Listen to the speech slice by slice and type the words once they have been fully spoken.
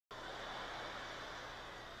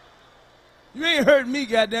You ain't heard me,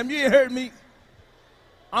 goddamn. You ain't heard me.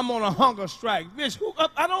 I'm on a hunger strike. Bitch,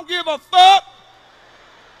 I don't give a fuck.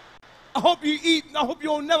 I hope you eat. I hope you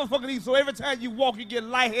don't never fucking eat. So every time you walk, you get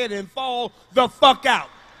lightheaded and fall the fuck out.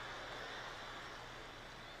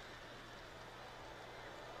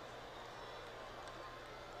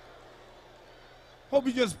 Hope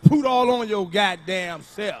you just poot all on your goddamn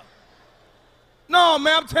self. No,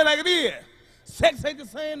 man, I'm telling you like it is. Sex ain't the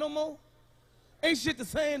same no more. Ain't shit the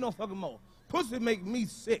same no fucking more. Pussy make me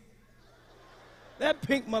sick. That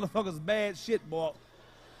pink motherfucker's bad shit, boy.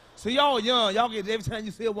 So y'all young, y'all get every time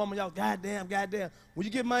you see a woman, y'all goddamn. When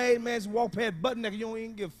you get my age, man, just walk past butt naked, you don't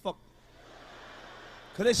even give a fuck.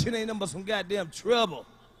 Cause that shit ain't nothing but some goddamn trouble.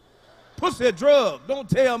 Pussy a drug. Don't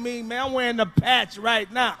tell me, man, I'm wearing the patch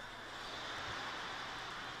right now.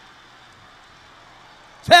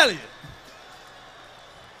 Tell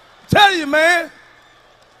you, man.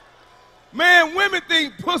 Man, women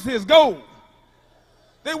think pussy is gold.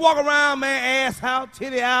 They walk around, man, ass out,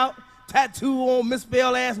 titty out, tattoo on,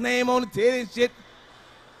 misspelled ass name on the titty and shit,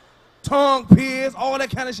 tongue pierced, all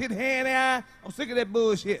that kind of shit, hand in the eye. I'm sick of that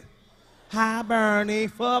bullshit. Hi, Bernie,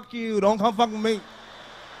 fuck you. Don't come fuck with me.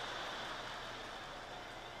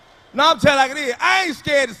 No, I'm telling you like it is. I ain't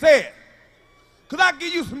scared to say it. Because I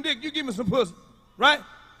give you some dick, you give me some pussy, right?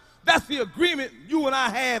 That's the agreement you and I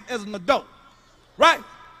have as an adult, right?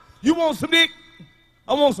 You want some dick,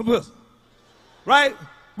 I want some pussy, right?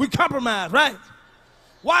 We compromise, right?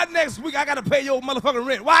 Why next week I gotta pay your motherfucking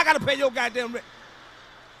rent? Why I gotta pay your goddamn rent?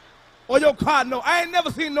 Or your car note? I ain't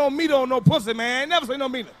never seen no meat on no pussy, man. I ain't never seen no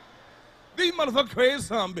meat. These motherfuckers crazy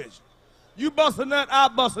son bitch. You bust a nut, I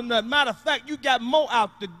bust a nut. Matter of fact, you got more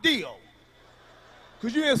out the deal.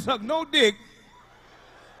 Cause you ain't suck no dick,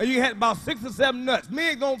 and you had about 6 or 7 nuts. Me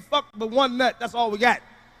ain't gonna fuck but 1 nut, that's all we got.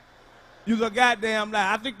 You's a goddamn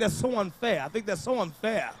lie. I think that's so unfair.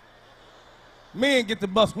 Men get to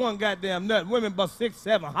bust 1 goddamn nut. Women bust 6,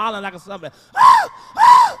 7, hollering like a something.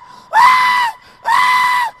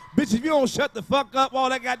 Bitch, if you don't shut the fuck up, all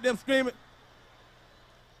that goddamn screaming.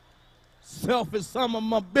 Selfish son of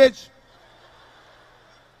my bitch.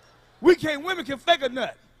 Women can fake a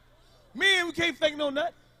nut. Men, we can't fake no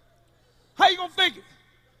nut. How you gonna fake it?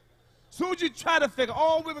 Soon as you try to fake it,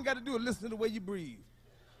 all women got to do is listen to the way you breathe.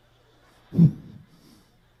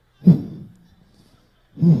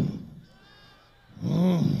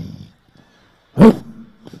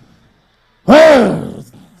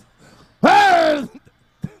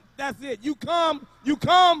 That's it. You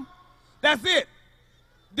come, that's it.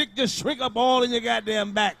 Dick just shrink up all in your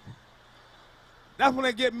goddamn back. That's when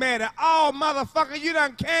they get mad at, oh, motherfucker, you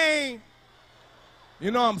done came.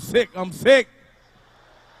 You know I'm sick.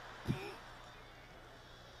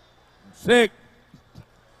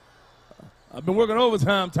 I've been working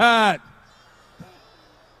overtime, tired.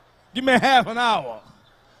 Give me half an hour.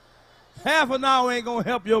 Half an hour ain't gonna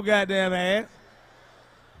help your goddamn ass.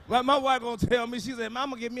 Like my wife gonna tell me, she said,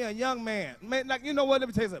 Mama, give me a young man. Man, like, you know what, let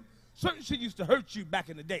me tell you something. Certain shit used to hurt you back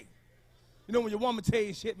in the day. You know when your woman tell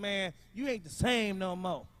you shit, man, you ain't the same no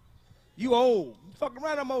more. You old. Fuck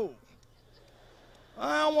around, I'm old.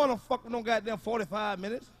 I don't wanna fuck with no goddamn 45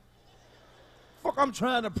 minutes. Fuck I'm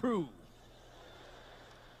trying to prove.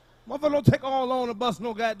 Motherfucker don't take all on to bust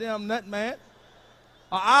no goddamn nut, man.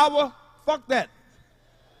 An hour? Fuck that.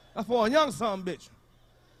 That's for a young son, bitch.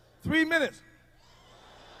 3 minutes.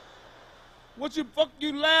 What you fuck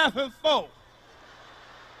you laughing for?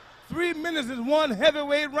 3 minutes is 1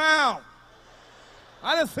 heavyweight round.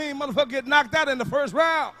 I done seen motherfucker get knocked out in the first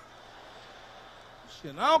round.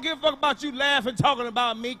 Shit, I don't give a fuck about you laughing, talking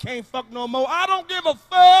about me, can't fuck no more. I don't give a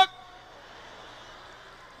fuck.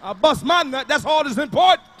 I bust my nut, that's all that's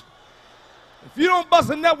important. If you don't bust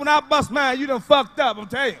a nut when I bust mine, you done fucked up, I'm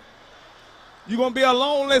telling you. You gonna be a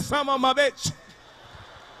lonely son of my bitch.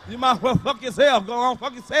 You might as well fuck yourself, go on,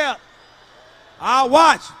 fuck yourself. I'll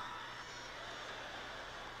watch.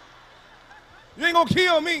 You ain't gonna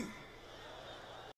kill me.